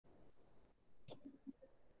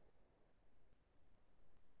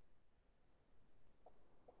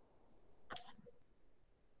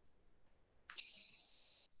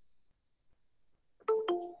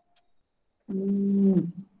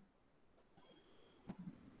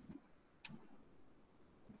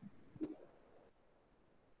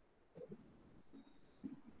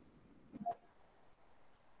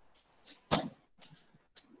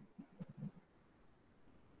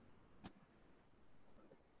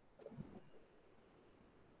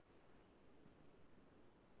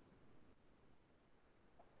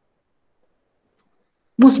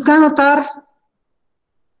Muskan अतार,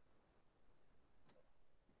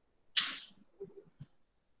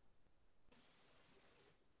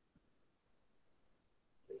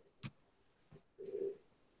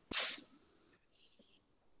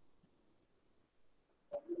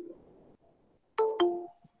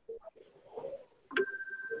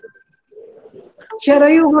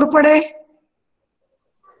 Sharayu Ghorpade,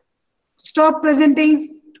 stop presenting.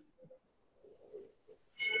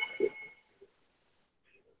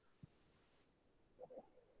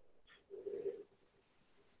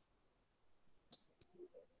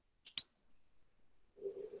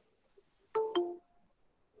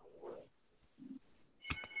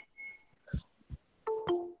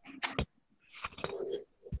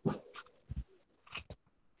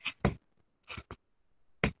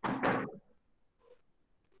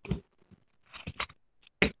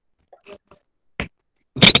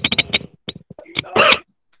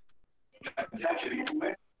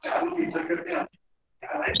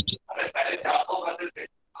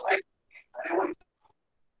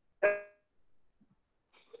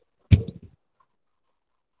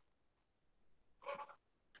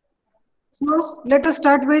 So let us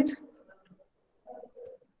start with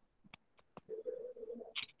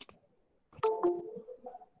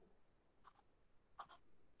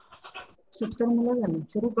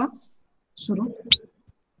शुरू का शुरू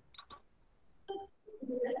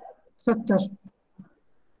 70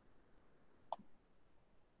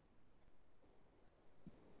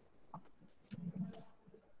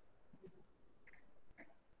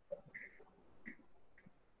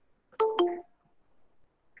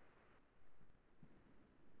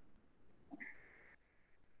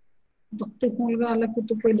 प्रत्येक मुलगा आला की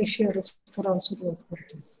तो पहिले शेअरच करायला सुरुवात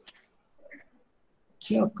करतो.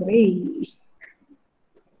 चक्रे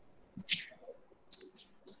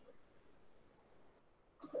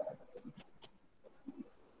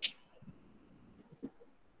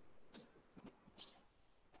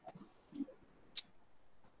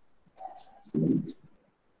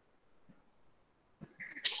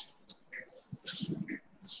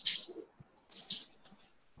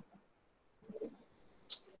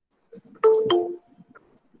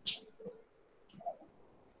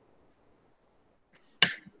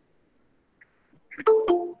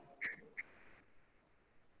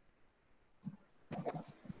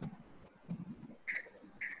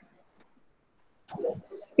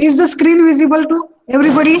Is the screen visible to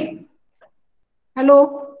everybody?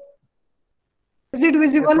 Hello? Is it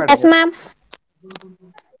visible? Yes, ma'am.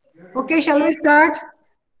 Okay, shall we start?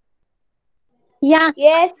 Yeah.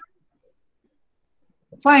 Yes.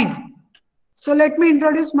 Fine. So let me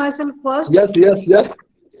introduce myself first. Yes.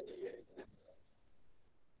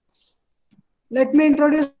 Let me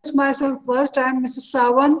introduce myself first. I am Mrs.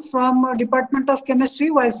 Sawant from Department of Chemistry,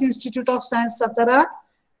 YC Institute of Science, Satara.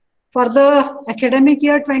 For the academic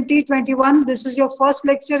year 2021, this is your first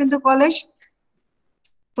lecture in the college.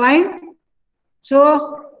 Fine. So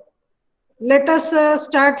let us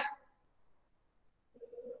start.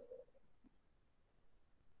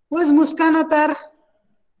 Who is Muskan Atar?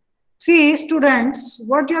 See, students,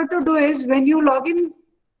 what you have to do is when you log in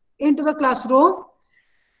into the classroom,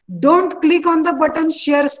 don't click on the button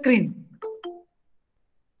share screen.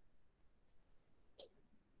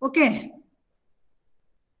 Okay.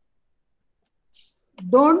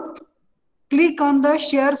 Don't click on the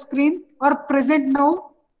share screen or present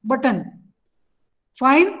now button.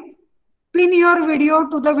 Fine. Pin your video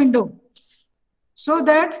to the window so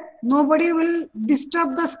that nobody will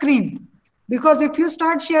disturb the screen. Because if you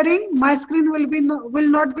start sharing, my screen will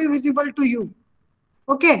not be visible to you.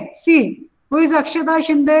 Okay. See, who is Akshada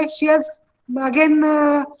Shinde? She has again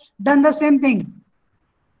done the same thing.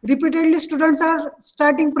 Repeatedly, students are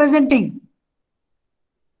starting presenting.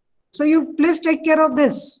 So you please take care of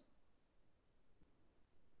this.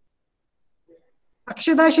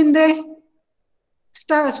 Akshada Shinde,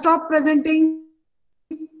 stop presenting.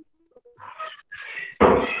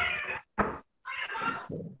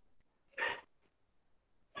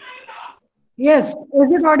 Yes,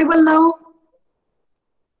 is it audible now?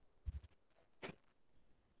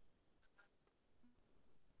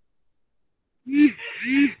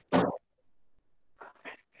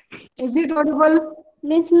 Is it audible?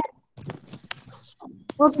 Listen.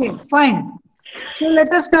 Okay, fine. So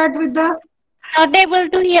let us start with the. Not able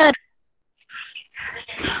to hear.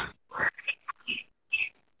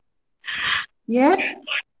 Yes.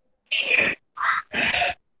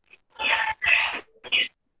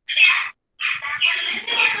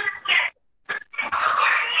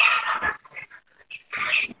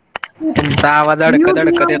 आवाज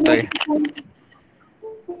अडकत येतोय.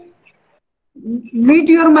 Meet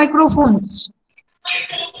your microphones.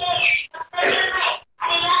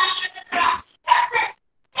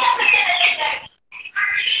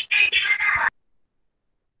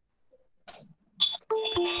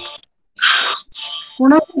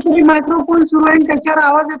 कुणाचा तरी microphone सुरू आहे आणि त्याच्यावर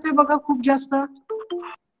आवाज येतोय बघा खूप जास्त.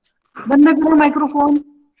 बंद करा microphone.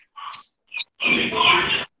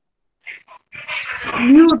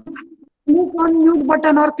 Mute. Click on mute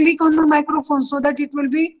button or click on the microphone so that it will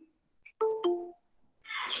be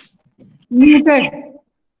muted.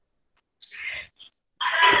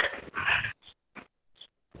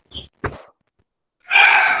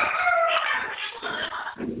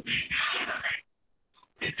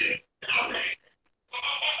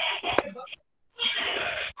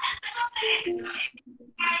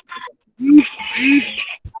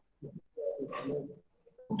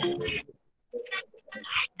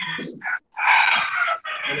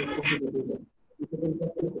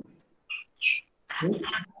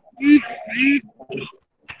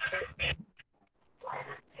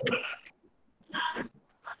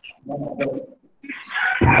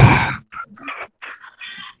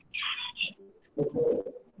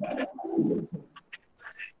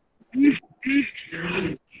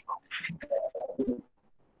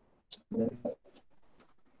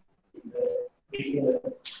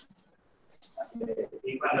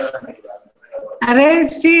 Array,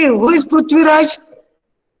 see, who is Prithviraj?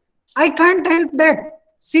 I can't help that.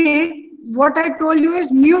 See, what I told you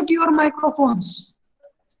is mute your microphones.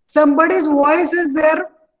 Somebody's voice is there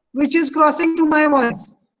which is crossing to my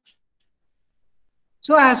voice.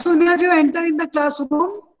 So as soon as you enter in the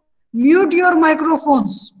classroom, mute your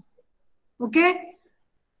microphones. Okay?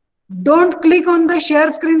 Don't click on the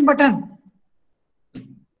share screen button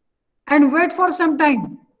and wait for some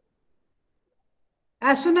time.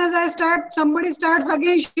 As soon as I start, somebody starts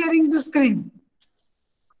again sharing the screen.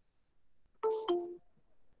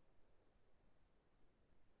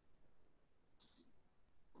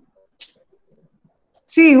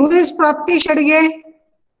 See, who is Prapti Shadge?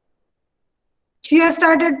 She has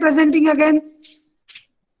started presenting again.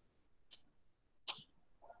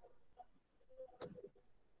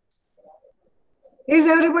 Is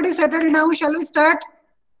everybody settled now? Shall we start?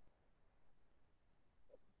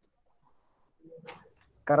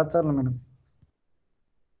 करा चालू madam.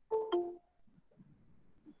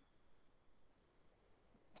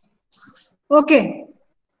 Okay.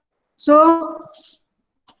 So,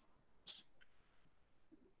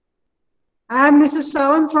 I am Mrs.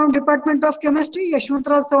 Sawant from Department of Chemistry,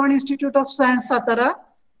 Yashwantrao Sawan Institute of Science, Satara.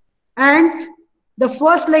 And the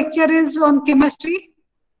first lecture is on chemistry.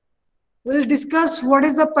 We'll discuss what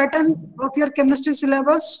is the pattern of your chemistry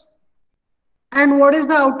syllabus and what is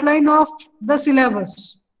the outline of the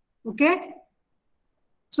syllabus. Okay.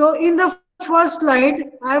 So in the first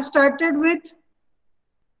slide, I have started with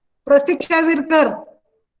Pratiksha Virkar.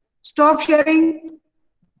 Stop sharing.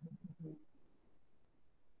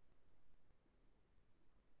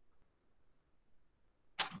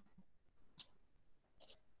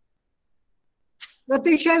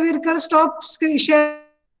 Pratiksha Virkar, stop sharing.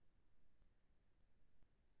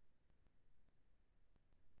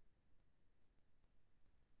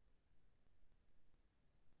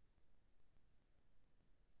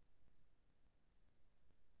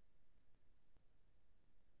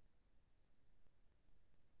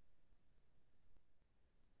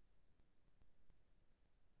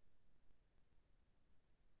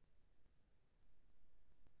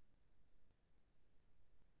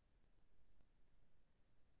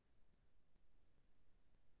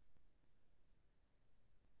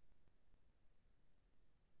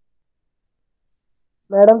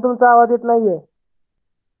 Madam तुमचा आवाज येत नाहीये.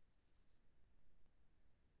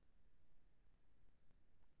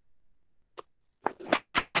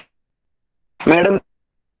 Madam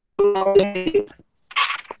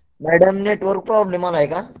madam network problem आलाय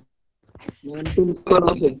का?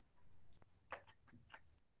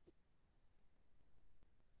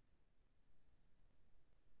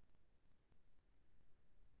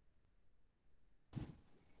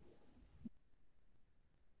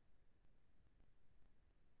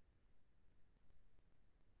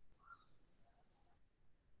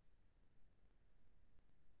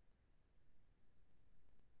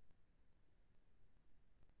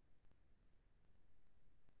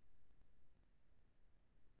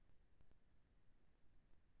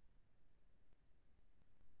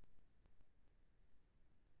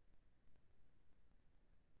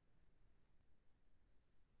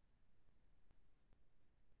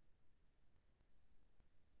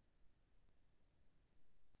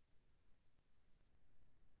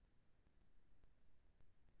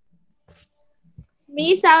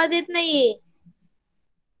 मी आवाज येत नाहीये.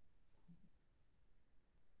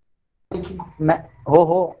 हो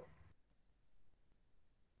हो.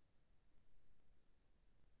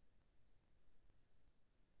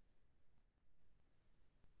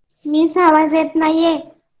 मिस आवाज येत नाहीये.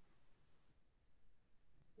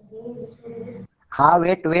 हा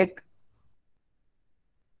वेट वेट.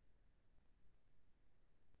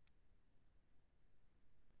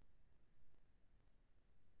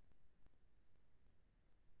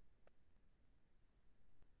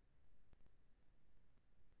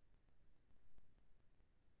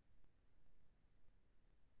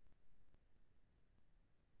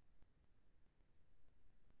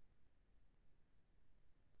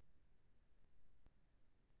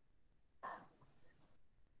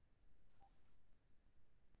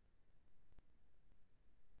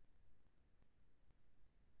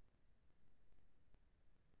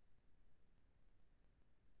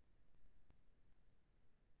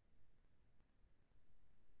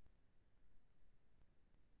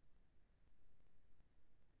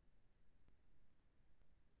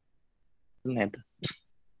 नाही तर.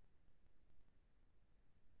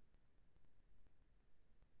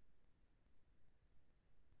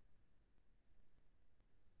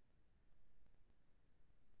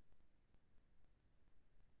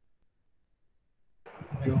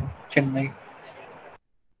 चेन्नई.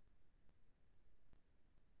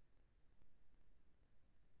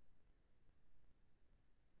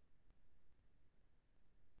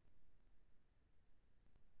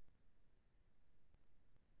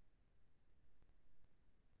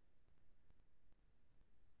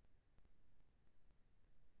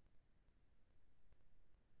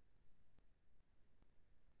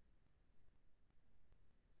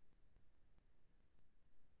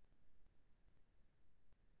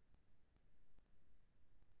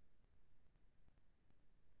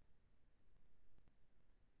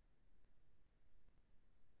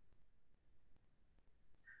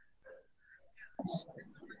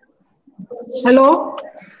 हॅलो,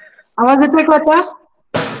 आवाज येतोय का आता?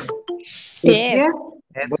 येस.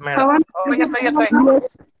 Yes madam. हो येतोय येतोय.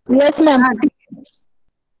 Yes ma'am.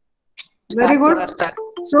 Very good.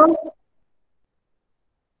 So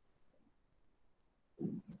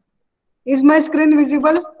is my screen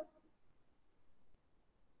visible?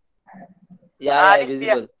 या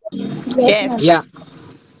विजिबल. येस. या.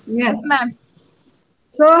 Yes. Ma'am.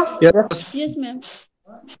 So yes ma'am.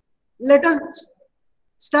 let us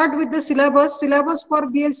start with the syllabus. Syllabus for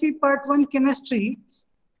BSc Part 1 Chemistry.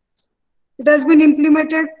 It has been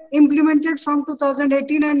implemented from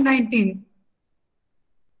 2018 and 19.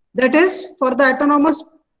 That is for the autonomous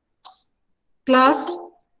class.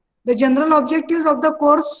 The general objectives of the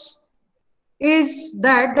course is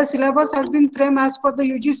that the syllabus has been framed as per the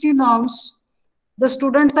UGC norms. The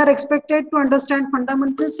students are expected to understand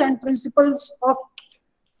fundamentals and principles of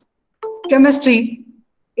chemistry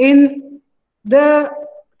in the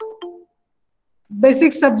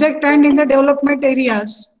basic subject and in the development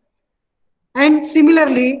areas. And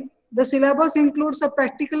similarly, the syllabus includes a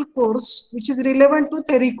practical course which is relevant to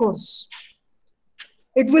theory course.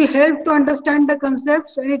 It will help to understand the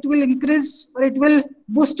concepts and it will increase or it will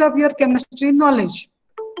boost up your chemistry knowledge.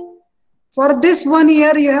 For this 1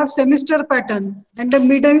 year, you have semester pattern and the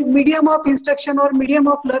medium of instruction or medium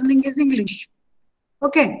of learning is English.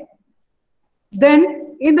 Okay.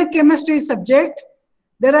 Then in the chemistry subject,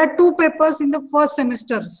 there are 2 papers in the first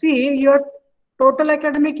semester. See, your total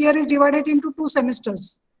academic year is divided into 2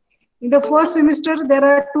 semesters. In the first semester, there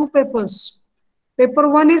are 2 papers. Paper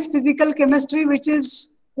 1 is physical chemistry, which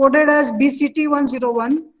is coded as BCT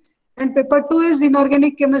 101, and paper 2 is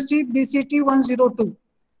inorganic chemistry, BCT 102.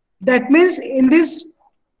 That means in this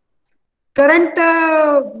current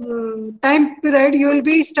time period, you will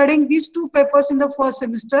be studying these 2 papers in the first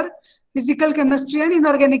semester, physical chemistry and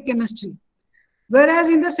inorganic chemistry. Whereas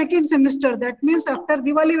in the second semester, that means after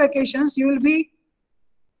Diwali vacations, you will be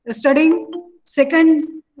studying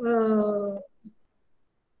second 2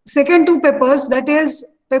 papers, that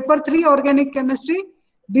is paper 3 organic chemistry,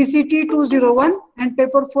 BCT 201, and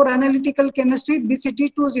paper 4 analytical chemistry,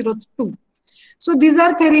 BCT 202. So these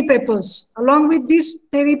are theory papers. Along with these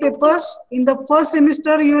theory papers, in the first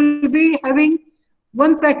semester, you will be having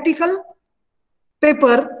one practical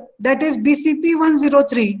paper, that is BCP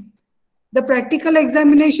 103. The practical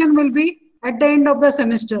examination will be at the end of the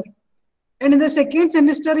semester. And in the second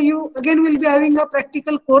semester, you again will be having a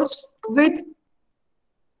practical course with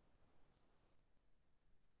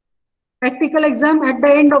practical exam at the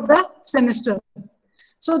end of the semester.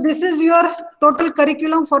 So this is your total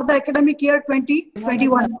curriculum for the academic year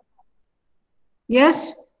 2021.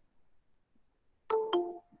 Yes?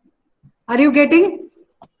 Are you getting?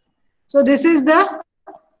 So this is the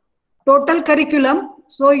total curriculum.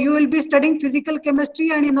 So you will be studying physical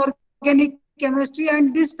chemistry and inorganic chemistry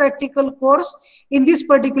and this practical course in this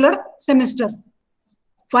particular semester.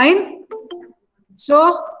 Fine.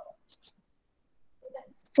 So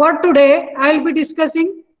For today, I will be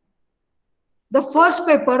discussing the first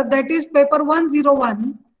paper, that is paper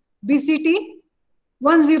 101, BCT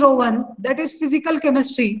 101, that is physical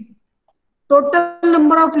chemistry. Total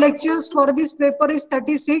number of lectures for this paper is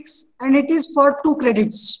 36 and it is for 2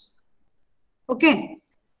 credits. Okay.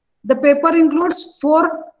 The paper includes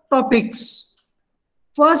 4 topics.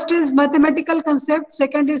 First is mathematical concept,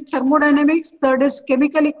 second is thermodynamics, third is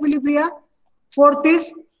chemical equilibria, fourth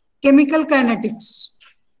is chemical kinetics.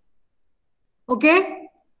 Okay.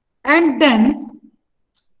 And then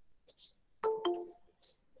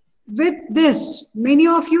with this, many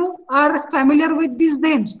of you are familiar with these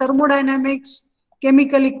names: thermodynamics,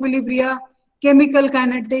 chemical equilibria, chemical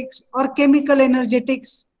kinetics, or chemical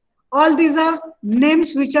energetics. All these are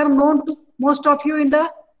names which are known to most of you in the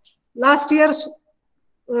last year's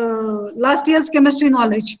chemistry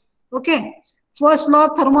knowledge. Okay. First law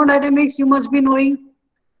of thermodynamics you must be knowing.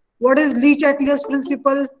 What is Leach-Atlas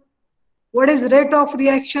principle? What is rate of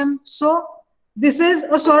reaction? So this is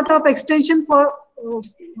a sort of extension for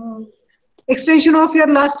extension of your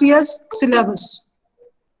last year's syllabus.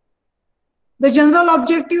 The general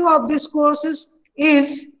objective of this course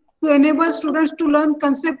is to enable students to learn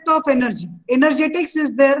concept of energy. Energetics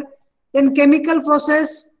is there, then chemical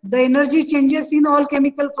process, the energy changes in all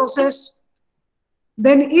chemical process.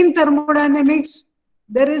 Then in thermodynamics,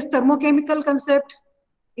 there is thermochemical concept,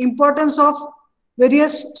 importance of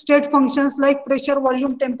various state functions like pressure,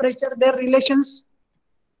 volume, temperature, their relations.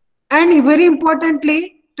 And very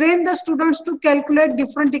importantly, train the students to calculate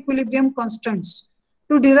different equilibrium constants,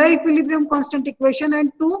 to derive equilibrium constant equation,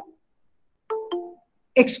 and to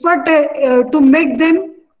make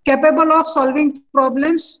them capable of solving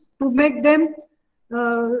problems, to make them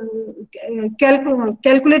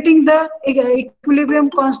calculating the equilibrium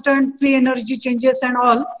constant, free energy changes and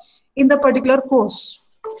all in the particular course.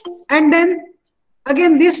 And then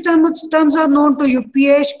again, these terms are known to you: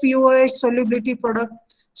 pH, pOH, solubility, product.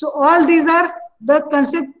 So all these are the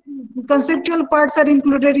conceptual parts are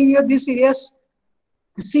included in your this year's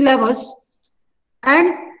syllabus.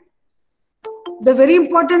 And the very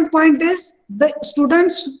important point is the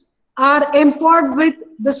students are empowered with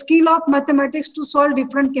the skill of mathematics to solve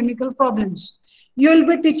different chemical problems. You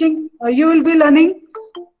will be learning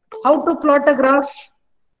how to plot a graph,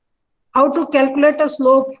 how to calculate a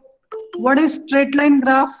slope, what is straight line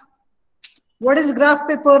graph, what is graph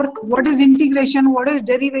paper, what is integration, what is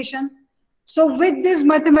derivation. So with these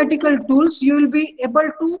mathematical tools, you will be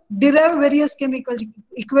able to derive various chemical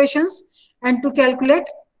equations and to calculate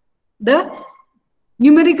the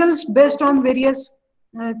numericals based on various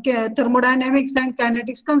thermodynamics and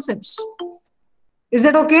kinetics concepts. Is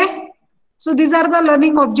that okay? So these are the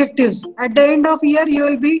learning objectives. At the end of year, you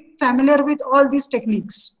will be familiar with all these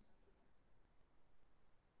techniques.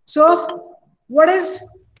 So what is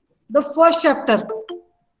the first chapter?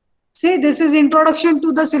 See, this is introduction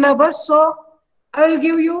to the syllabus. So I will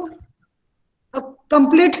give you a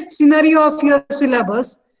complete scenario of your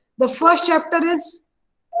syllabus. The first chapter is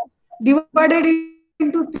divided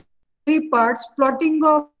into 3 parts: plotting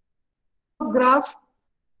of graph,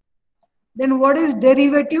 then what is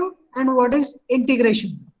derivative, and what is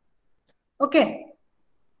integration. Okay.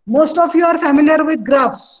 Most of you are familiar with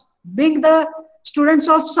graphs. Being the students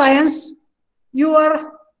of science, you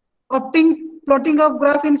are opting plotting of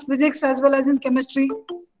graph in physics as well as in chemistry.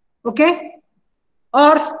 Okay.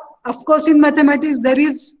 Or of course in mathematics there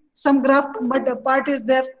is some graph, but a part is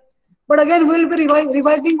there. But again, we will be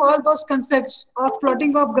revising all those concepts of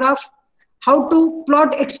plotting of graph, how to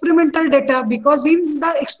plot experimental data, because in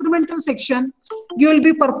the experimental section, you will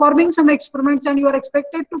be performing some experiments and you are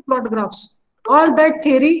expected to plot graphs. All that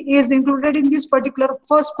theory is included in this particular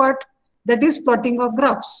first part, that is plotting of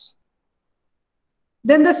graphs.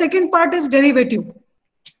 Then the second part is derivative.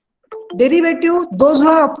 Derivative, those who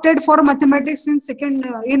have opted for mathematics in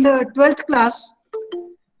the 12th class,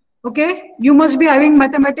 okay, you must be having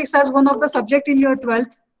mathematics as one of the subject in your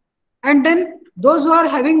 12th. And then those who are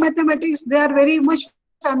having mathematics, they are very much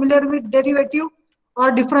familiar with derivative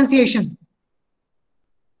or differentiation.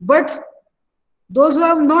 But those who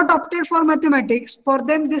have not opted for mathematics, for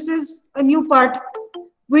them this is a new part.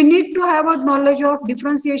 We need to have a knowledge of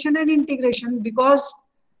differentiation and integration, because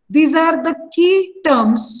these are the key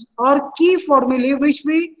terms or key formulae which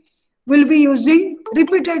we will be using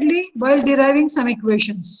repeatedly while deriving some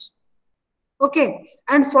equations. Okay,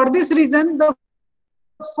 and for this reason, the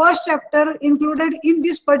first chapter included in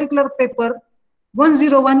this particular paper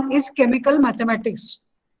 101 is chemical mathematics.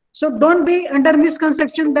 So don't be under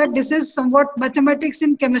misconception that this is somewhat mathematics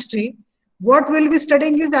in chemistry. What we'll be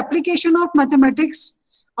studying is application of mathematics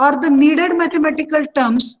or the needed mathematical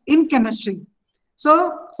terms in chemistry.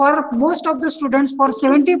 So for most of the students, for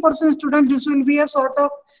 70% students, this will be a sort of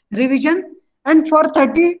revision, and for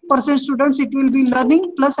 30% students, it will be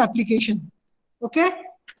learning plus application. Okay.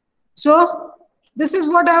 So this is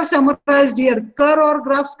what I have summarized here: curve or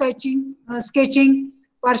graph sketching,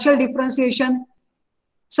 partial differentiation,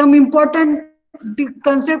 some important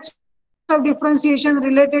concepts of differentiation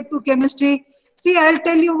related to chemistry. See, I'll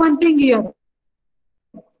tell you one thing here.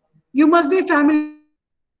 You must be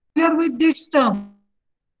familiar with this term.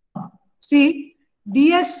 See,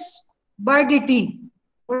 ds by dt.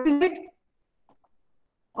 What is it?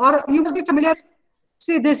 Or you must be familiar.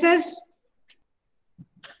 See, this is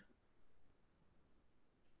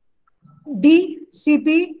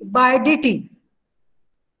dCp by dt.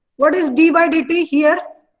 What is d by dt here?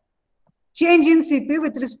 Change in Cp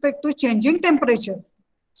with respect to change in temperature.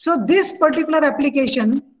 So this particular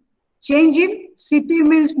application, change in Cp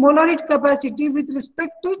means molar heat capacity with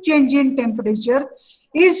respect to change in temperature,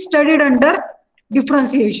 is studied under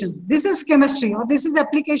differentiation. This is chemistry, or this is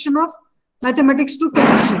application of mathematics to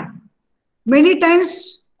chemistry. Many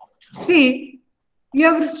times, see, you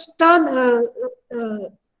have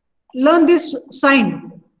learned this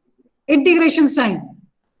sign, integration sign.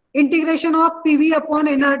 Integration of PV upon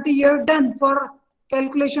nRT you have done for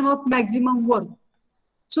calculation of maximum work.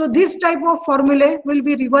 So this type of formulae will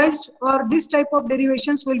be revised, or this type of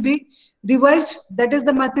derivations will be revised. That is,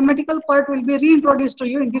 the mathematical part will be reintroduced to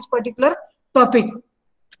you in this particular topic.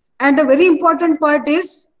 And a very important part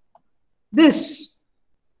is this: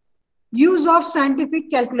 use of scientific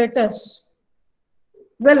calculators.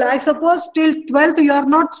 Well, I suppose till 12th you are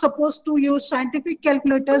not supposed to use scientific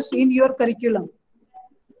calculators in your curriculum.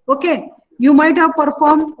 Okay, you might have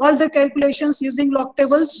performed all the calculations using log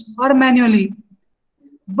tables or manually.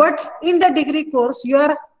 But in the degree course, you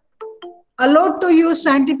are allowed to use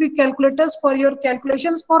scientific calculators for your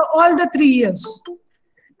calculations for all the 3 years.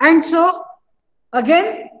 And so,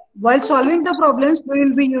 again, while solving the problems, we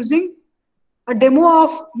will be using a demo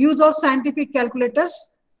of use of scientific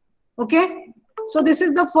calculators. Okay, so this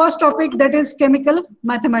is the first topic, that is chemical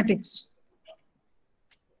mathematics.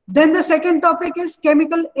 Then the second topic is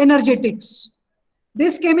chemical energetics.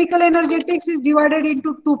 This chemical energetics is divided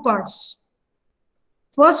into two parts.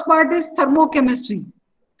 First part is thermochemistry.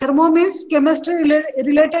 Thermo means chemistry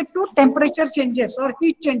related to temperature changes or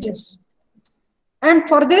heat changes. And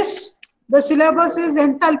for this, the syllabus is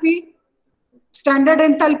enthalpy, standard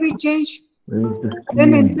enthalpy change,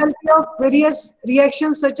 then enthalpy of various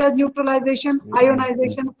reactions such as neutralization,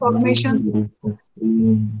 ionization, formation,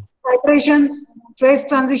 titration, phase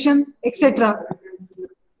transition, etc.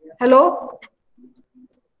 Hello?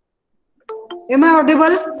 Am I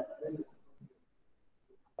audible?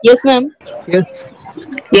 Yes, ma'am. Yes.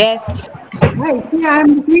 Yes. Right. See, I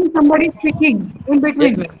am seeing somebody speaking in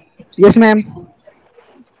between. Yes, ma'am.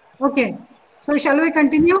 Okay. So shall we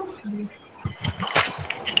continue?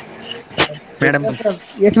 Madam,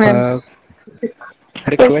 Yes, ma'am.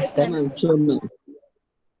 request that.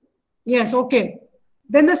 Yes, okay.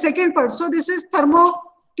 Then the second part. So this is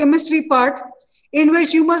thermochemistry part, in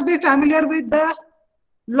which you must be familiar with the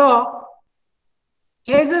law,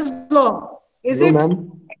 Hayes' law. Is Hello, it? ma'am.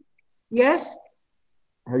 Yes.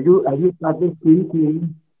 Have you started screen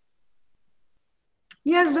sharing?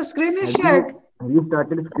 Yes, the screen is Have shared. you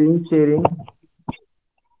started screen sharing?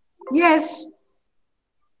 Yes.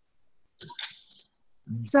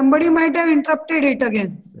 Somebody might have interrupted it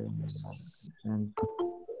again.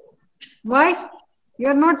 Why? You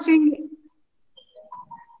are not seeing.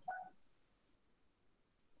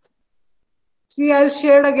 See, I'll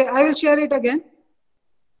share again. I will share it again.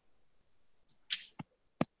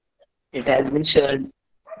 It has been shared.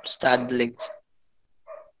 Start the lecture.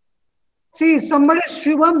 See, somebody,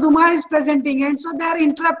 Shubham Duma is presenting, and so they are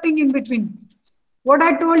interrupting in between. What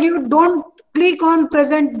I told you, don't click on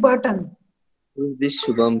present button. Who's this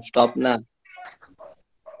Shubham? Stop now.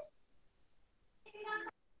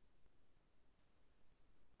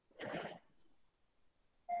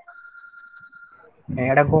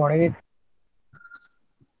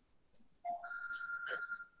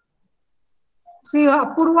 See,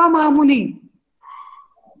 Apurva Mahamuni.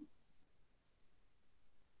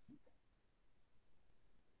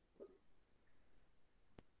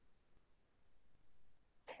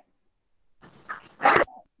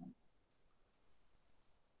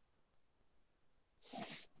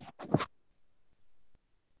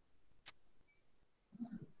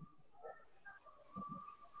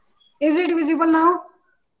 Is it visible now?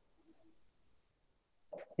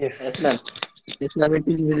 Yes. Yes, ma'am. Yes, ma'am. It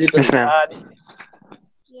is visible. Yes, ma'am.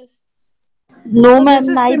 No, So this ma'am. is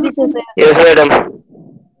नाही chemical. दिसत आहे. Yes, madam.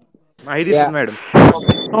 नाही दिसत madam.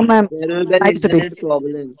 No, ma'am. There will be an नाही दिसत आहे. internet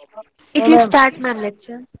problem. It is start my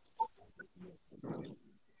lecture.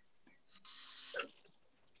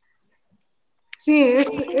 See,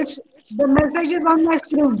 it's the message is on my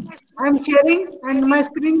screen. I'm sharing and my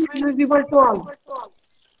screen is visible to all.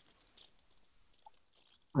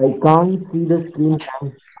 I can't see the screen.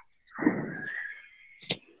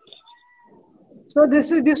 So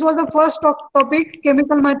this was the first topic,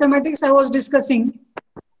 chemical mathematics I was discussing.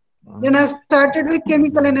 Then I started with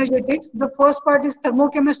chemical energetics. The first part is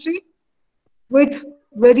thermochemistry with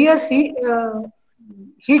various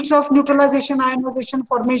heats of neutralization, ionization,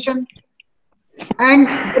 formation, and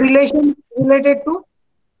the relation related to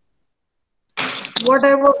what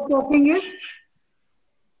I was talking is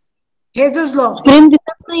Hazel's law. Screen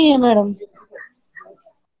दिसत नाहीये madam.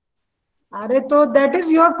 Are so that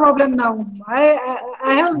is your problem now.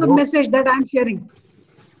 I have the message that I am sharing.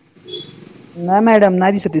 नाही madam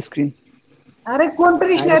नाही दिसत screen. अरे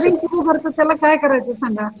कोणतरी sharing सुरू करतं त्याला काय करायचं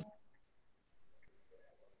सांगा.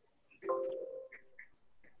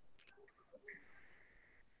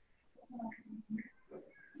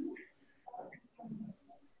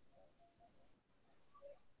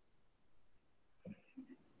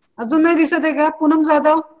 अजून नाही दिसत आहे का पूनम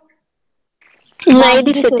जाधव? नाही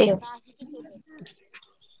दिसत आहे.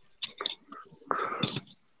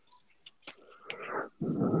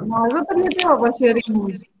 माझं तर येते बाबा शेअरिंग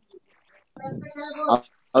म्हणून.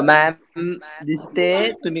 मॅम दिसते,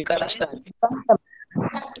 तुम्ही करा स्टार्ट.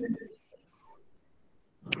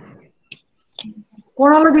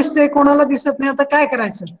 कोणाला दिसते कोणाला दिसत नाही आता काय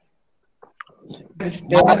करायचं.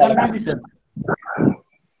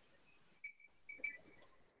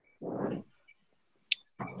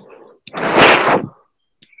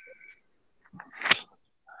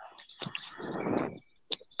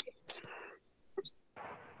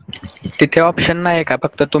 तिथे ऑप्शन नाही का,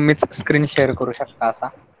 फक्त तुम्हीच स्क्रीन शेअर करू शकता असा?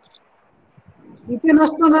 इथे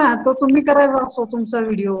नसतो ना, तो तुम्ही करायचा असतो तुमचा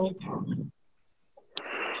व्हिडिओ.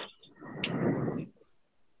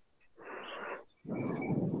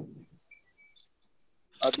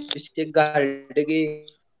 अभिषेक गाडगे.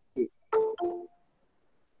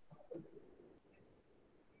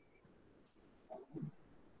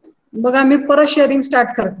 बघा मी परत शेअरिंग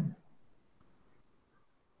स्टार्ट करते.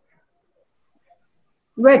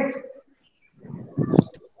 वेट.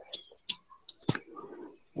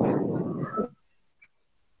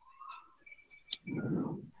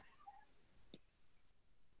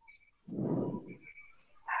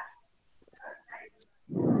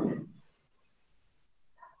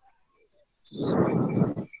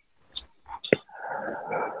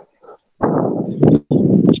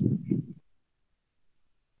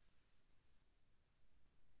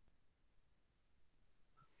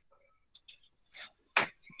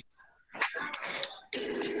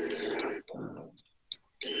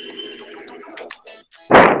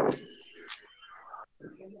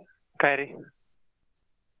 काय रे?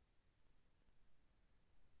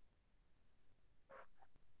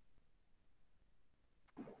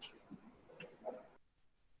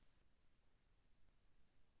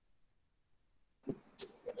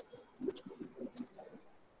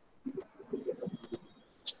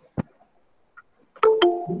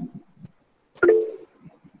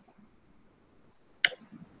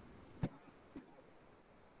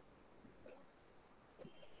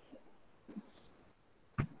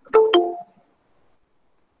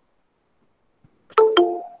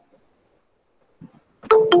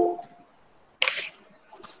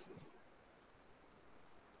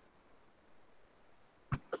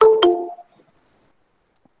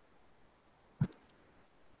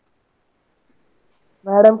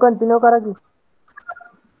 मॅडम कंटिन्यू करा की.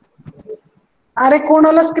 अरे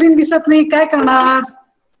कोणाला स्क्रीन दिसत नाही काय करणार.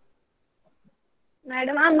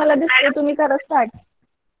 मॅडम आम्हाला दिसते, तुम्ही करा स्टार्ट.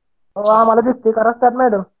 हो आम्हाला दिसते, करा स्टार्ट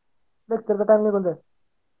मॅडम. लेक्चरचा टाइम निघून जाईल.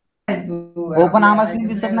 हो पण आम्हाला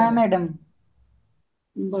दिसत नाही मॅडम.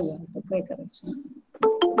 बघा आता काय करायचं.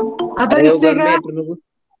 आता अरे दिसते का?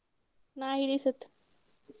 नाही दिसत.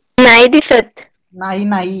 नाही दिसत. नाही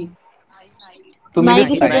नाही तुम्ही नाही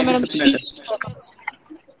दिसताय. दिसत आहे मॅडम.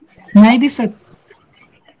 नाही दिसत.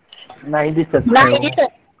 नाही दिसत. नाही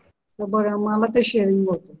दिसत. तर बघा मला ते शेअरिंग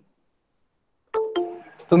होतं.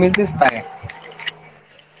 तुम्हीच दिसताय.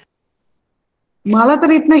 मला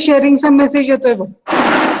तर इथनं शेअरिंगचा मेसेज येतोय बघ.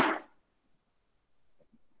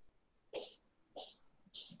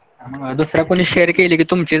 मग दुसऱ्या कोणी शेअर केली की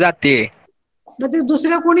तुमची जाते. मग ते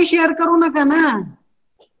दुसऱ्या कोणी शेअर करू नका ना.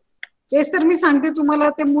 तेच तर मी सांगते तुम्हाला.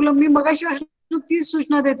 ते मुलं मी मगाशी तीच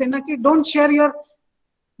सूचना देते ना की don't share your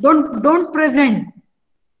don't present.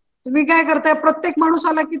 तुम्ही काय करताय प्रत्येक माणूस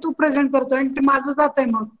आला की तू प्रेझेंट करतोय आणि ते माझं जात आहे.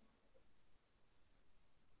 मग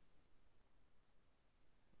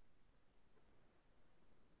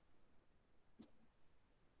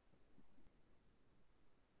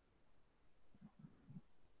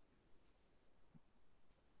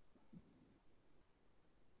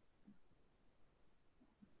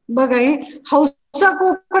बघा ही हौसा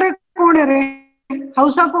कोकरे कोण आहे रे?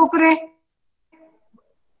 हौसा कोकरे,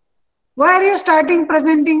 why are you starting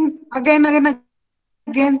presenting again and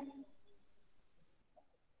again?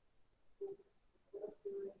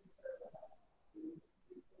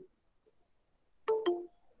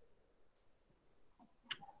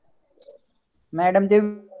 Madam ते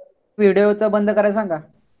व्हिडिओ तर बंद करायला सांगा.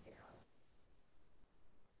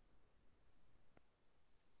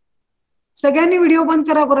 सगळ्यांनी व्हिडिओ बंद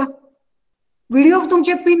करा बरं. व्हिडिओ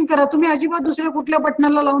तुमचे पिन करा. तुम्ही अजिबात दुसऱ्या कुठल्या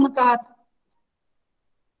बटनाला लावू नका हात.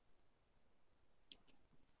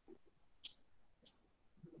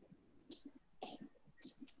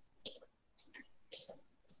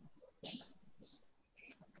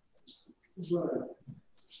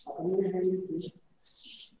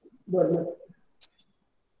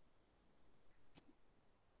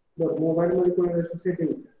 मोबाईल मध्ये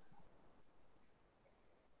सेटिंग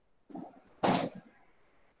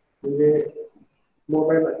म्हणजे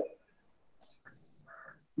मोबाईल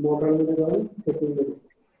मध्ये जाऊन सेटिंग मध्ये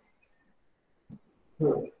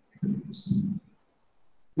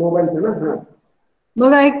मोबाईलचं ना. हा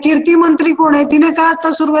बघा एक कीर्ती मंत्री कोण आहे? तिने का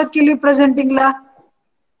आता सुरुवात केली प्रेझेंटिंगला?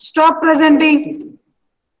 Stop presenting.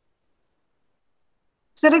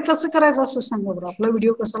 सर कसं करायचं असं सांगा बरं. आपला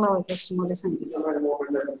व्हिडिओ कसा लावायचा असं मला सांगितलं.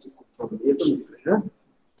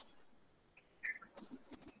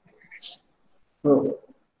 हो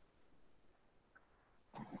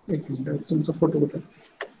एक मिनिट, तुमचा फोटो कुठे?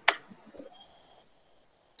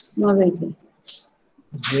 माझा इथे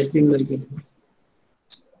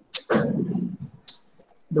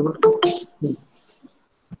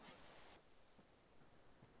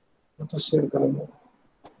आता शेअर करा.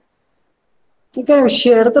 ठीक आहे,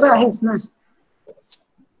 शेअर तर आहेच ना.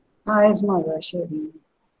 आहेच माझा शेअर.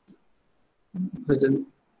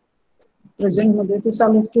 प्रेझेंट मध्ये ते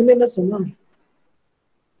चालू केलेलंच आहे ना.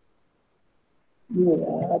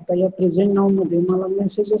 आता या प्रेझेंट नाव मध्ये मला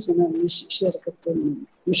मेसेजेस आहे ना, मी शेअर करतो.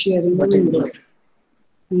 शेअरिंग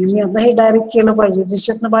मी आता हे डायरेक्ट केलं पाहिजे.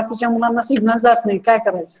 त्याच्यातनं बाकीच्या मुलांना सिग्नल जात नाही. काय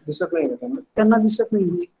करायचं? दिसत नाही का त्यांना दिसत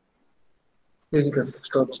नाही.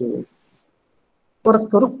 स्टॉप परत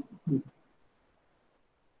करू.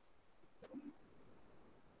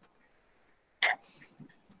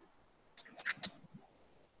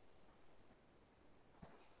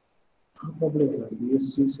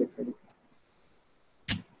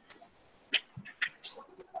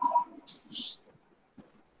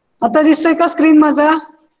 आता दिसतोय का स्क्रीन माझा?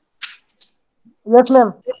 Yes ma'am.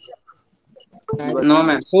 No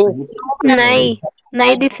ma'am. नाही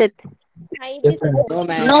नाही दिसत. नाही दिसत. No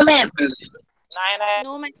ma'am. No ma'am.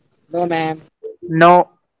 No ma'am. No ma'am. No.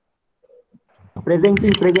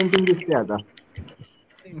 Presenting दिसते आता.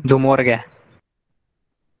 झूम वर घ्या.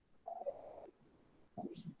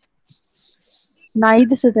 नाही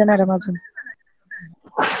दिसत आहे मॅडम अजून.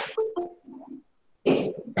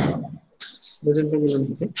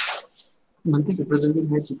 म्हणते की प्रेझेंटिंग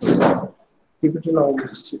व्हायची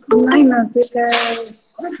नाही ना, ते काय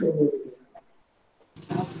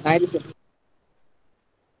नाही दिसत.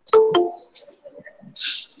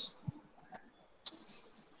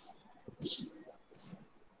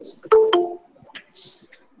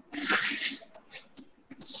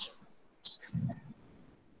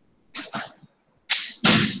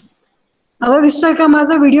 आता दिसतोय का?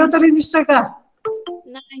 माझा व्हिडिओ तरी दिसतोय का?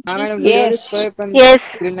 नाही हा मॅडम, दिसत. व्हिडिओ दिसतोय पण येस.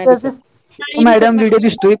 स्क्रीन नाही दिसत. नाही मॅडम दिसत व्हिडिओ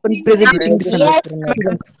दिसतोय पण प्रेझेंटिंग दिसत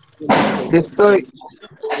दिसतोय.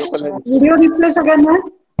 व्हिडिओ दिसतोय सगळ्यांना?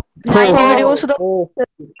 नाही हो. व्हिडिओ सुद्धा हो.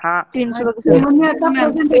 हा. स्क्रीन सुद्धा अच्छा, मग मी आता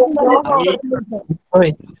प्रेझेंटेशन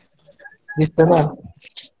होय. दिसतोय ना.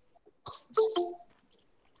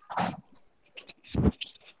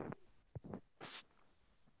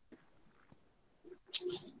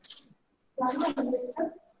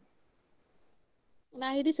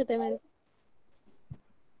 नाही दिसत आहे मॅडम.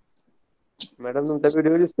 मॅडम तुमचा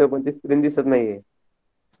व्हिडिओ दिसतोय पण ती स्क्रीन दिसत नाहीये.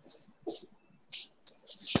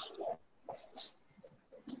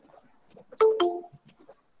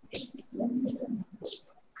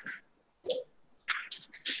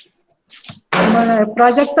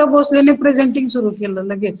 प्राजक्ता भोसलेने प्रेझेंटिंग सुरू केलं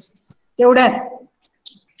लगेच तेवढ्यात.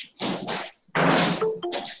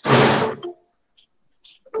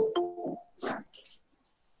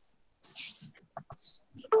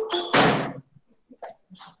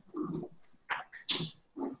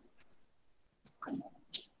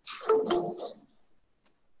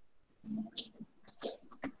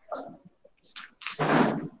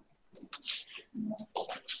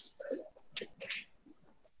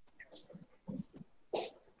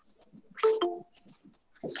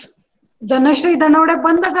 धनश्री धनवडे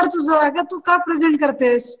बंद कर तुझं. अगं तू का प्रेझेंट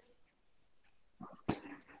करतेस?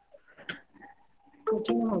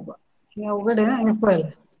 कठीण आहे बाबा. हे अवघड आहे ना एफवायला.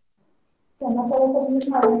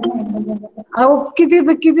 अहो किती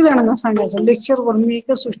किती जणांना सांगायचं लेक्चर वर मी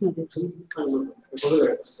एकच सूचना देतो.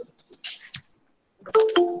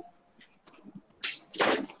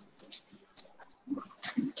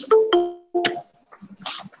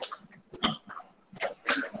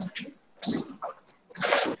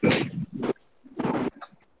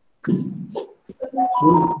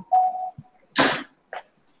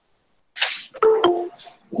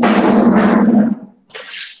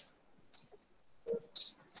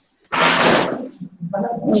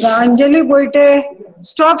 Anjali Boite,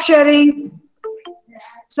 stop sharing.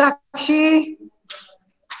 Sakshi,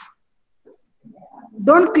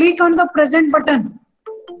 don't click on the present button.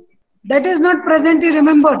 That is not present,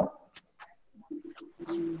 remember.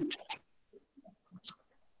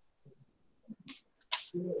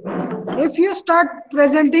 If you start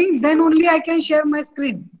presenting, then only I can share my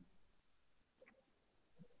screen.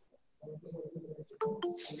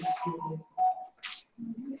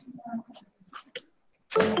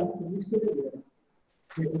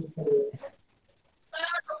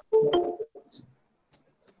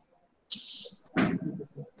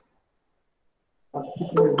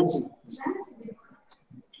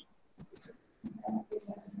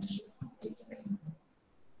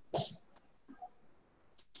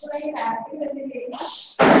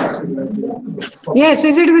 Yes,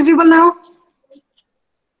 is it visible now?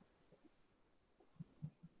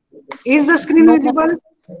 Is the screen visible?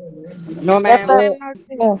 No, ma'am. No,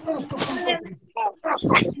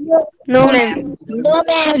 ma'am.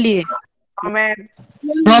 No, ma'am.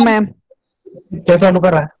 No, ma'am. चालू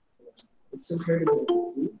करा.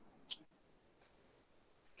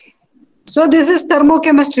 So this is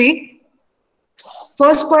thermochemistry.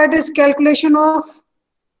 First part is calculation of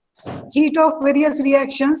heat of various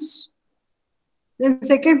reactions. Then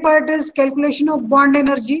second part is calculation of bond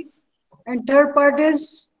energy. And third part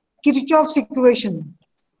is Kirchhoff's equation.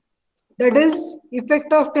 That is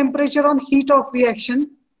effect of temperature on heat of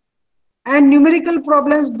reaction. And numerical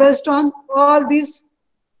problems based on all these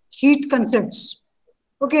heat concepts.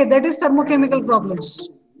 Okay, that is thermochemical problems.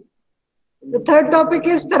 The third topic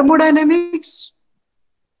is thermodynamics.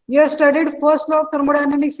 You have studied first law of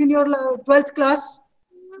thermodynamics in your 12th class.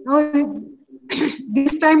 Now,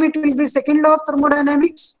 this time it will be second law of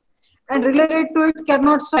thermodynamics and related to it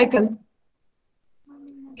Carnot's cycle,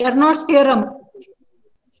 Carnot's theorem.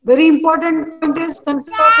 Very important point is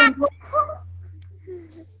concept of entropy.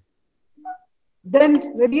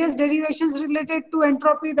 Then various derivations related to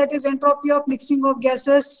entropy, that is entropy of mixing of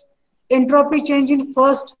gases, entropy change in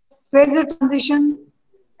first phase transition,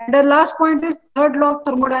 and the last point is third law of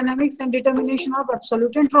thermodynamics and determination of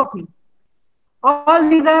absolute entropy. All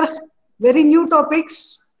these are very new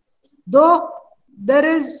topics, though there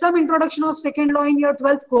is some introduction of second law in your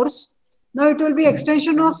 12th course. Now it will be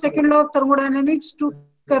extension of second law of thermodynamics to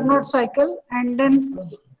Carnot cycle and then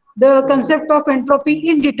the concept of entropy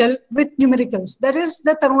in detail with numericals. That is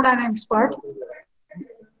the thermodynamics part.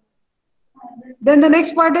 Then the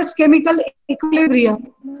next part is chemical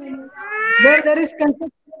equilibrium, where there is concept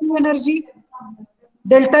of energy,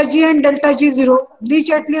 delta G and delta G0,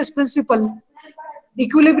 Le-Chatelier's principle,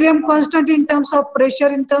 equilibrium constant in terms of pressure,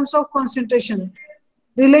 in terms of concentration,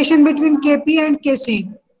 relation between Kp and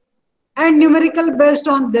Kc, and numerical based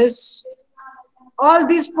on this. All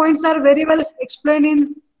these points are very well explained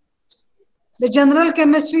in the general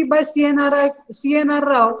chemistry by CNR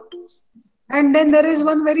Rao. And then there is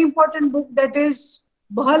one very important book, that is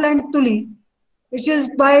Bahal and Tuli, which is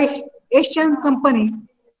by Asian Company.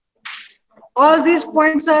 All these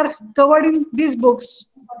points are covered in these books.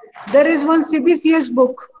 There is one CBCS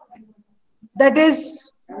book, that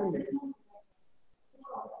is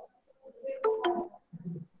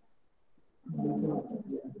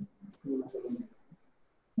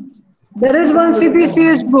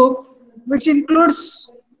book which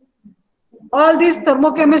includes all these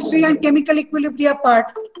thermochemistry and chemical equilibria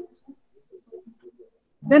part.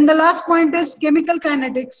 Then the last point is chemical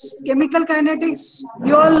kinetics. Chemical kinetics,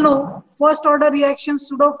 you all know, first order reactions,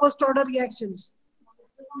 pseudo first order reactions.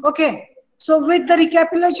 Okay, so with the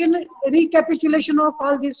recapitulation of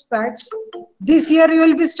all these facts, this year you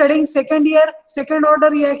will be studying second order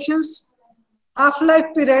reactions,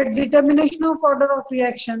 half-life period, determination of order of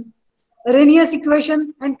reaction, Arrhenius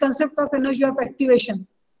equation and concept of energy of activation,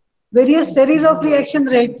 various series of reaction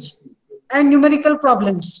rates and numerical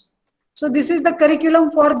problems. So this is the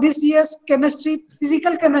curriculum for this year's chemistry,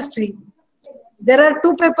 physical chemistry. There are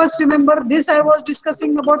two papers, remember this I was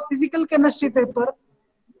discussing about physical chemistry paper.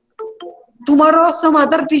 Tomorrow some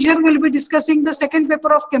other teacher will be discussing the second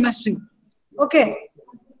paper of chemistry. Okay,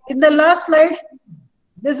 in the last slide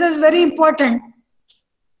This is very important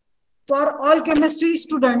for all chemistry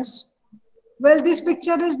students. Well, this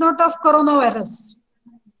picture is not of coronavirus.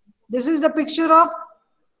 This is the picture of,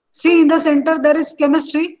 see in the center there is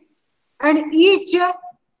chemistry, and each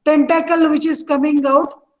tentacle which is coming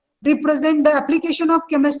out represent the application of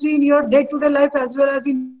chemistry in your day-to-day life, as well as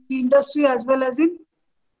in industry, as well as in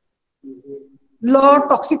law,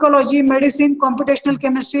 toxicology, medicine, computational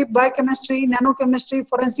chemistry, biochemistry, nanochemistry,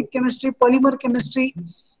 forensic chemistry, polymer chemistry,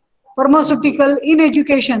 pharmaceutical, in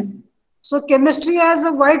education. So chemistry has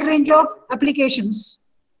a wide range of applications.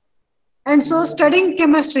 And so studying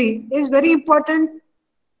chemistry is very important.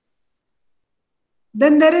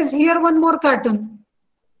 Then there is here one more cartoon.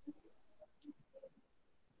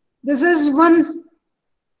 This is one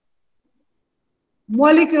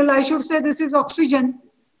molecule, I should say this is oxygen,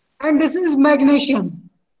 and this is magnesium.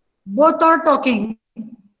 Both are talking.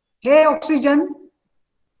 Hey oxygen,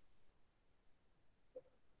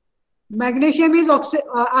 magnesium is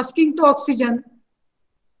asking to oxygen,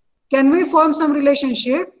 can we form some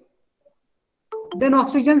relationship? Then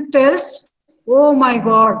oxygen tells, oh my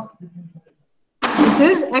God. This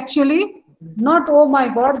is actually not oh my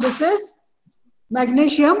God, this is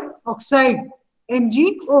magnesium oxide,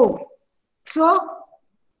 MgO. So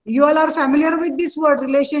you all are familiar with this word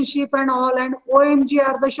relationship and all, and OMG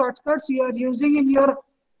are the shortcuts you are using in your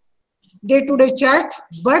day-to-day chat,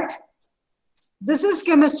 but this is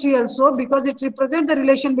chemistry also because it represents the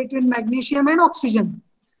relation between magnesium and oxygen.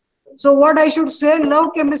 So what I should say,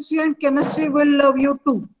 love chemistry and chemistry will love you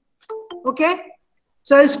too. Okay?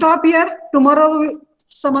 So I'll stop here. Tomorrow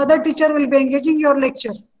some other teacher will be engaging your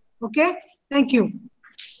lecture. Okay? Thank you.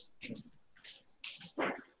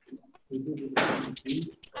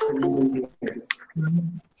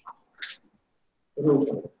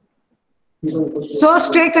 So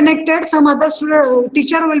stay connected. Some other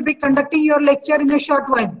teacher will be conducting your lecture in a short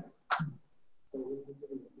while.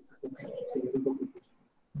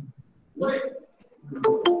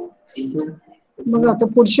 मग आता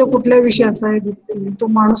पुढच्या कुठल्या विषयाचा आहे तो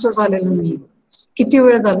माणूसच आलेला नाही. किती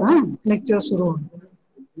वेळ झाला लेक्चर सुरू होऊन.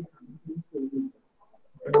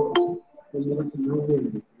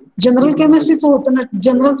 जनरल केमिस्ट्रीचं होतं ना,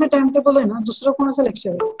 जनरलचं टाइम टेबल आहे ना, दुसरं कोणाचं लेक्चर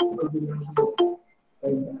आहे?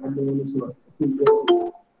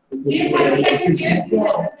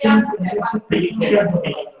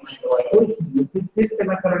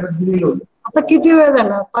 आता किती वेळ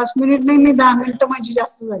झाला? 5 मिनिट नाही, मी 10 मिनिटं माझी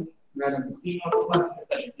जास्त झाली.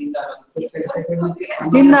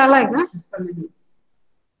 3 आलाय का?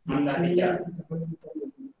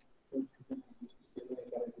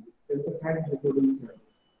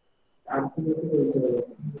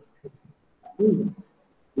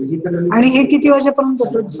 आणि हे किती वाजेपर्यंत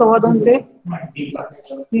होतं? 2:15 ते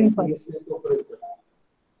 3-5.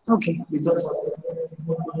 ओके.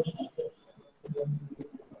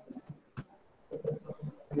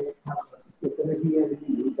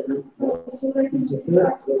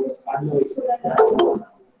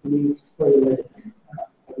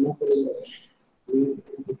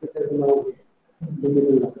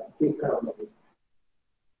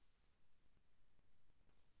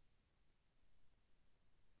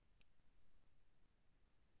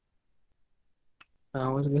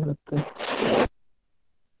 आवाज गेला.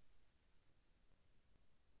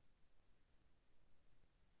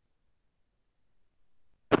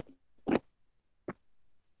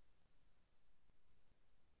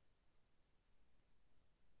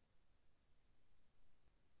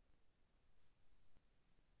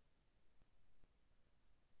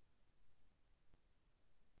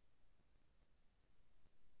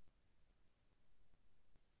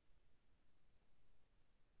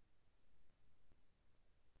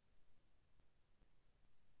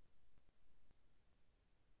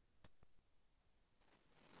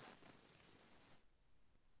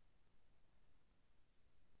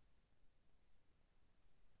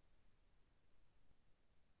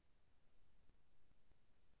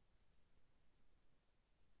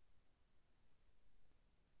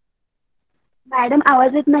 मॅडम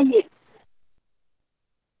आवाज येत नाहीये.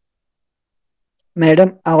 मॅडम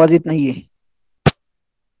आवाज येत नाहीये.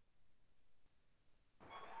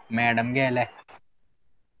 मॅडम गेलाय.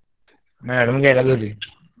 मॅडम गेला घरी.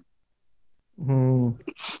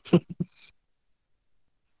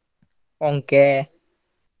 ओके.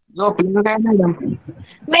 झोपली काय मॅडम?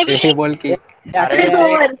 हे बोल की.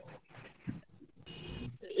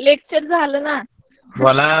 लेक्चर झालं ना.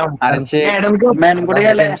 बोला. मॅडम कुठे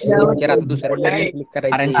गेलाय? लेक्चर आता दुसऱ्या क्लिक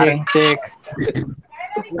करायचं.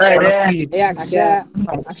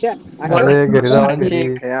 घरी जावा.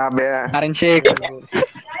 शेख.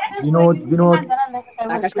 विनोद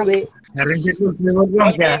आकाश कांबळे.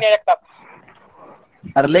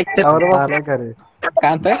 अरे लेक्चर त्यावर बसलाय का रे? काय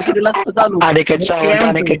म्हणतोय? किती लागतं चालू अनिकेत सावंत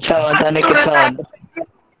अनिकेत सावंत अनिकेत सावंत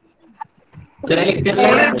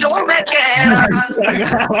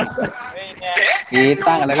हे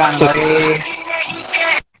चांगलं गाणं लाव रे.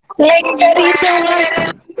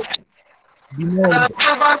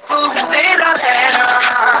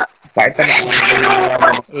 काय तर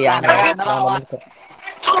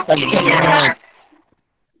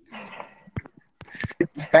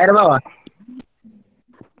काय रे बाबा?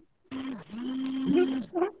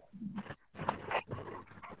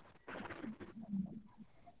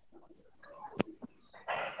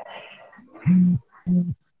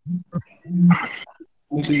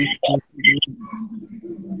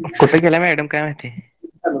 कुठे गेला मॅडम काय माहिती.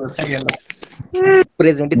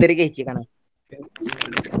 प्रेझेंट तरी घ्यायची का नाही?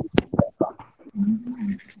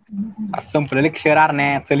 संपलं लेक्चर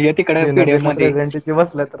नाही. चल ये तिकडे बिना पीडीएफ बिना मध्ये प्रेझेंटीची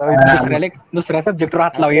बसल्या तर दुसऱ्या सब्जेक्टवर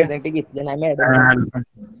हात लावूया. प्रेझेंट घेतली नाही मॅडम.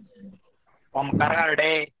 ओमकार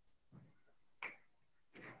गारडे.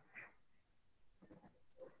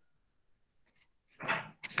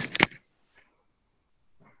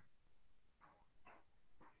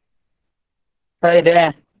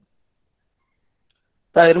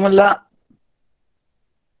 ताहीर म्हणला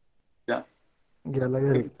गेला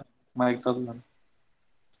घरी. माईक चालू झालं.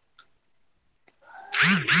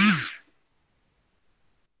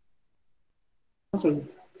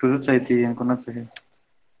 तुझंच आहे ती कोणाचं आहे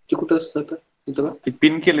ते कुठं असतं तर तिथं का ती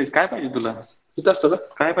पिन केलंयस काय पाहिजे तुला तिथं असतं का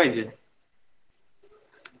काय पाहिजे.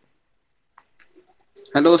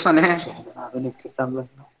 हॅलो सने अजून एक चांगलं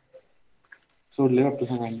सोडले वाटतं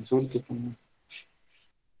सगळ्यांनी सोडते पण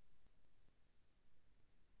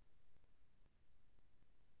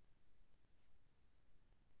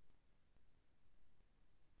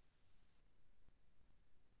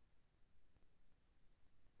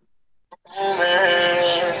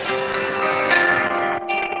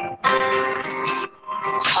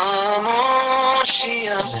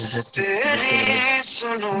खामोशियां तेरी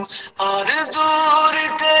सुनो और दूर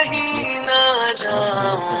कहीं ना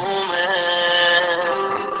जाऊं मैं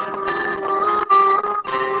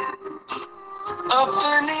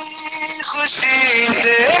अपनी खुशी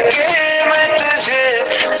देके मैं तुझे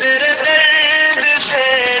तेरे दर्द से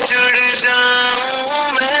जुड़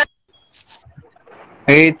जाऊं मैं.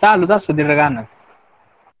 हे चालूच असू दे रे गाणं.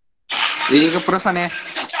 एक प्रश्न आहे.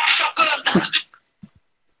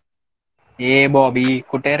 ए बॉबी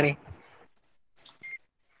कुठे रे?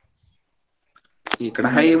 इकडं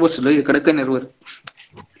हाय बसलो इकडे कनेरवर.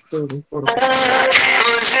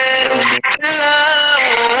 तुझे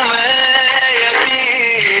लाऊं मैं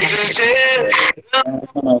यकीन तुझे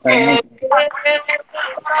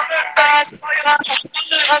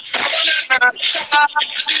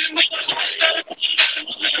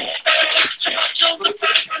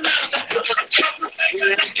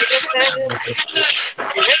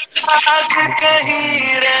आज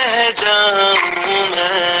कहीं रह जाऊं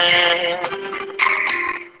मैं.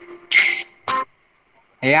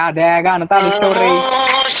 हे आद्या गाणं चालूच ठेव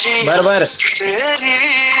रे. बर बर तेरी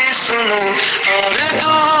सुनो और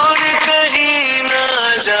दूर कहीं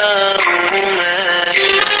ना जाऊं मैं.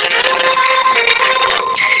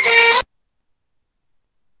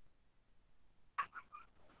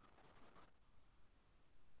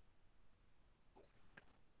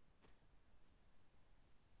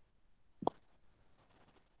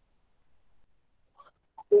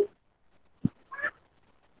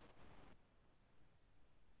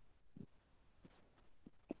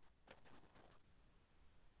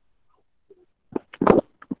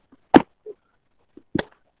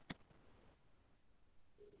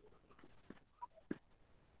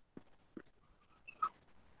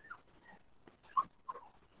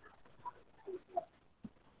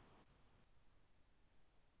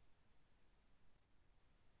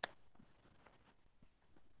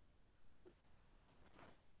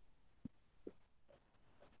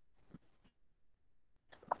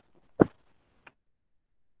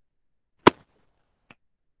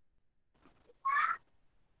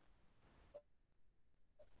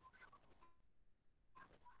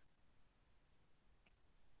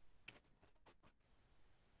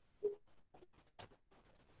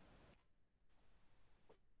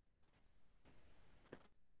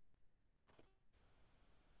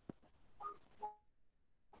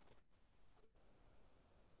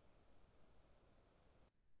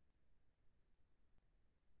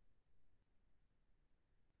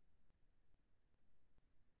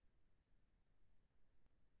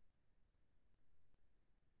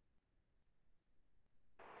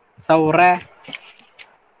 सौरा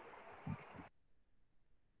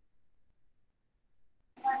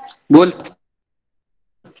बोल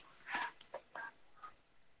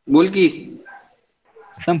बोल की.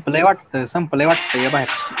 संपलंय वाटतं या बाहेर.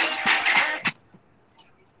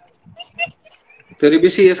 तरी बी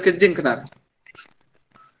CSK जिंकणार.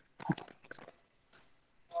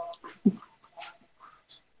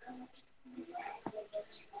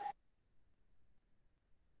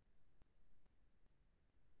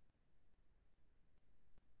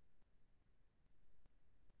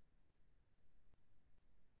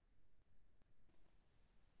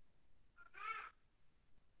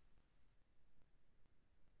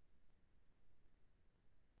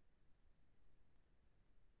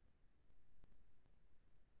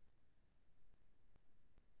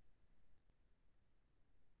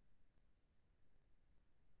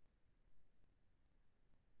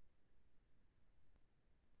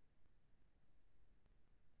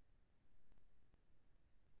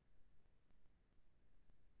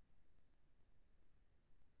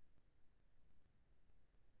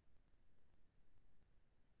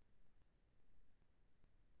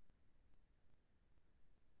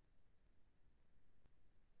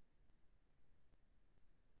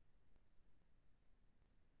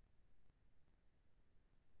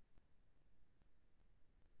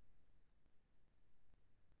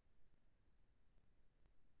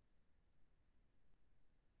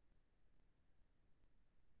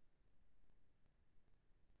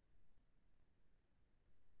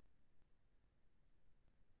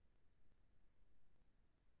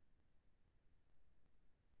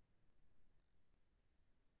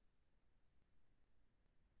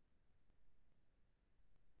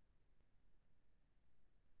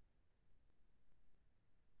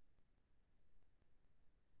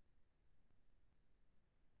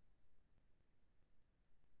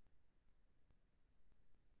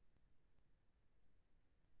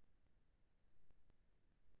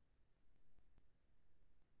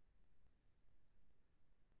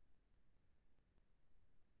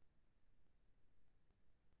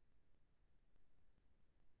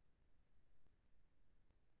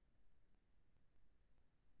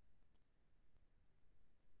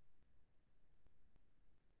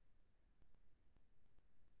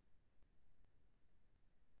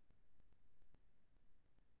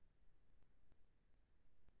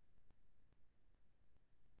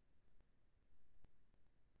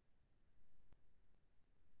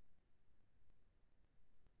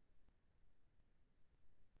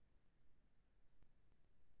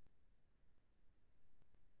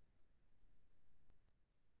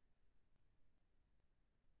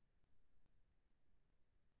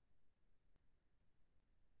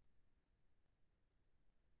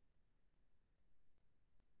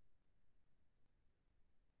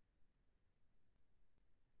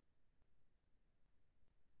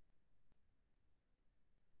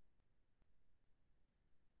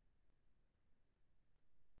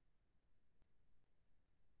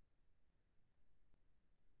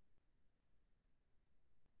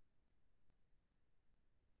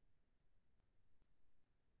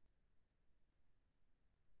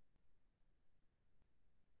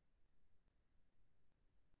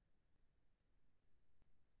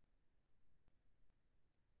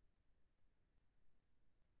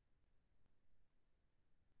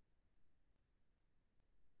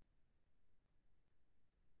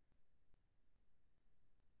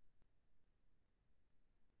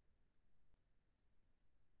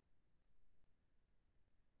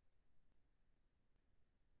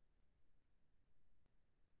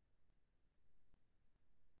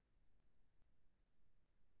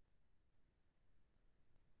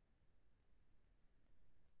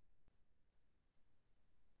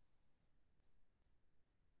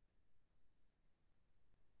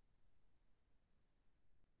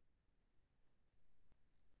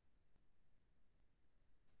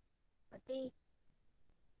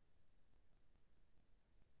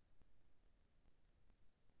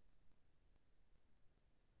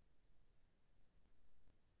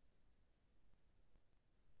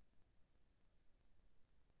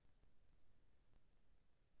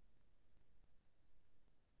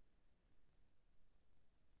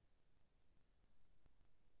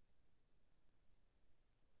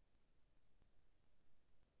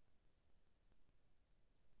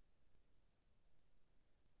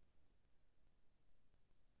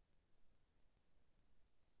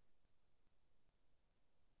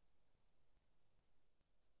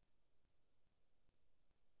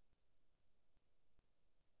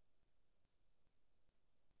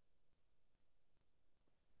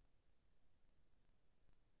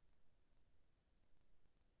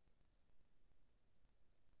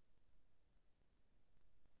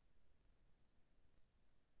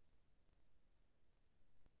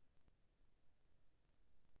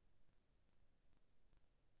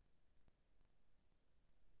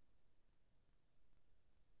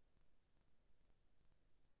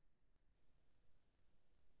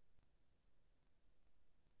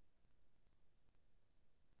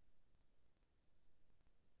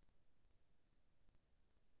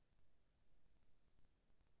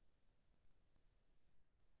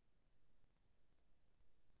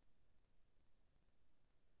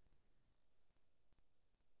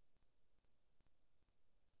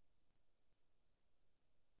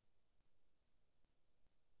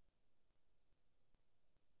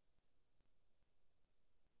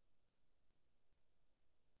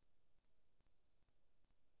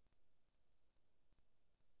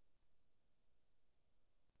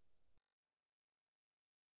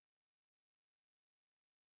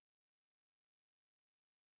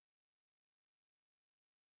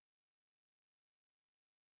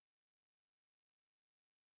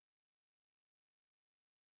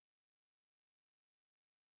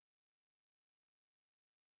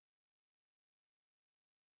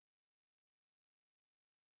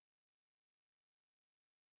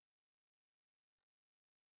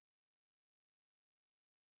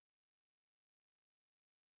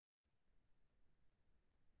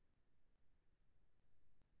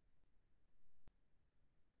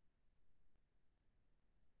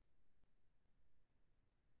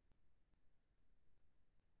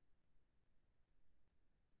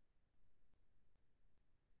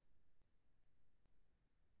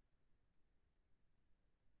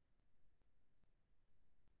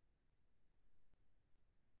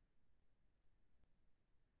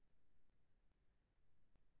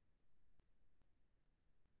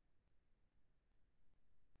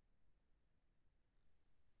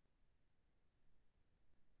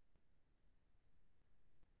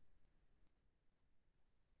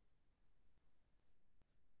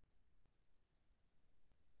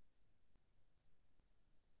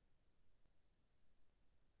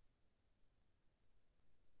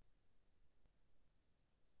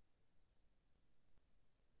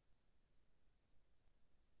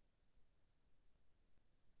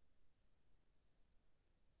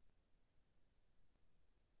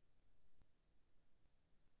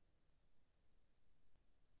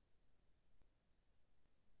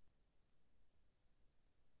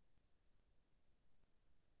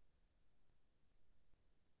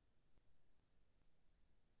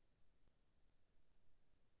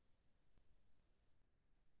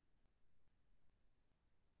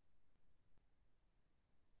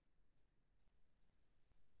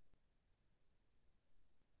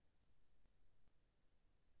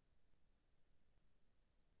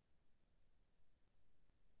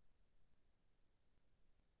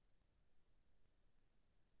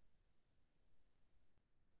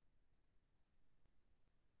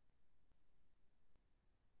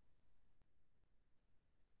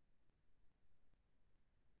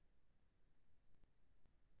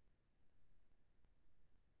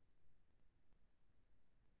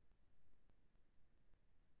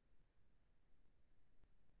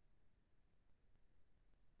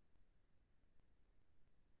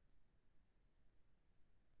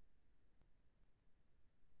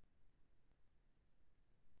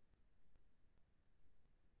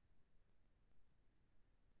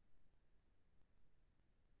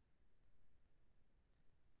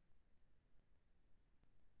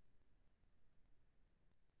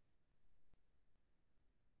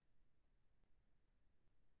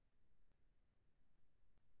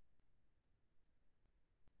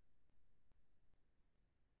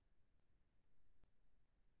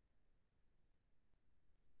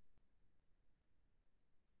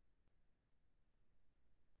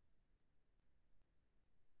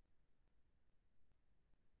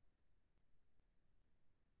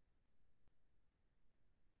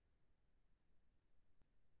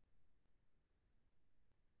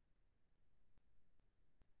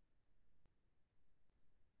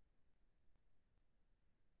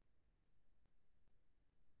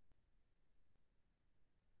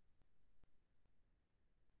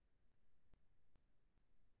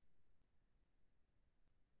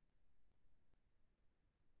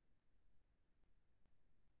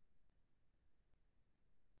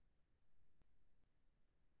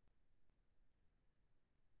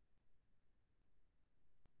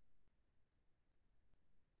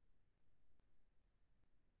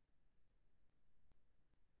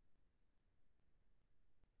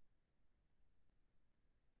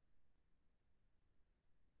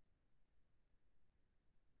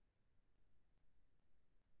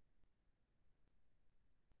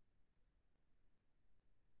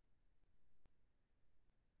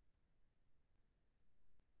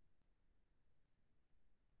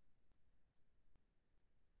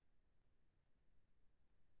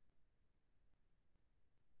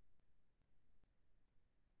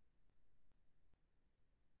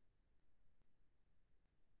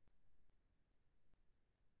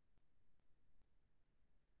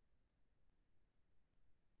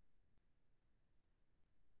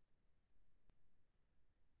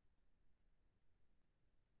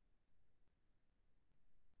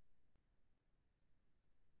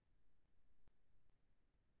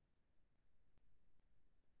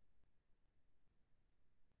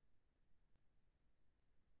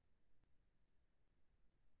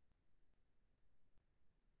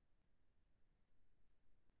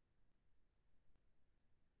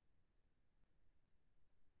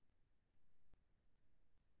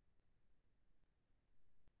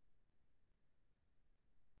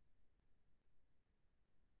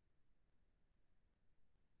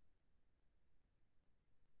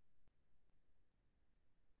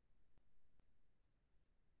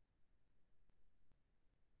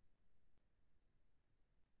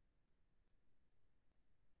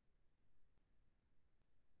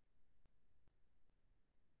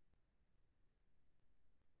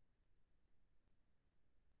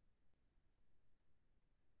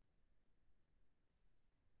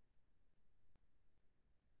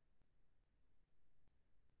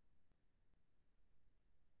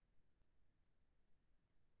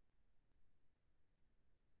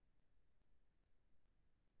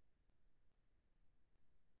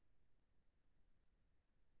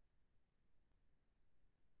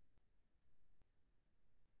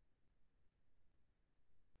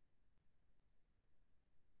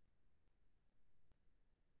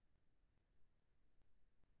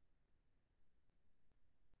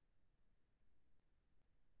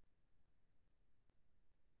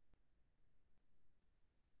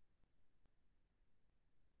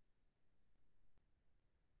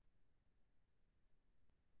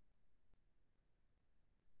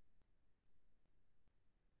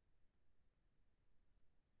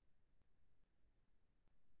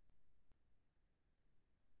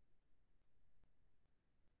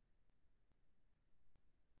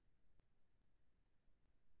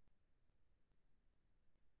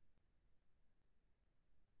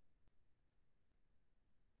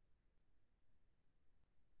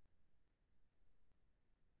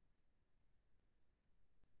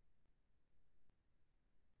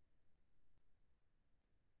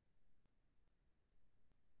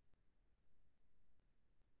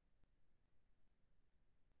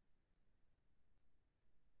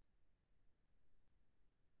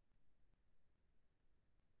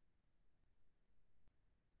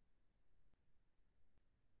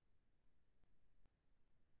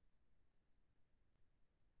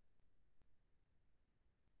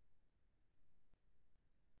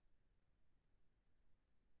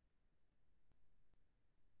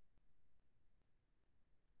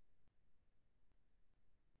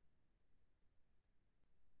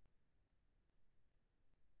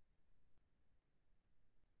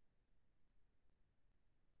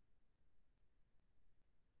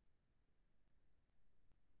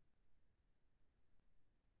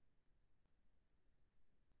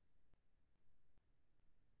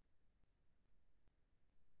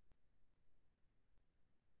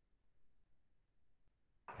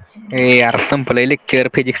 ए यार संपलंय लेक्चर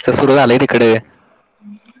फिजिक्सचं सुरू झालंय तिकडे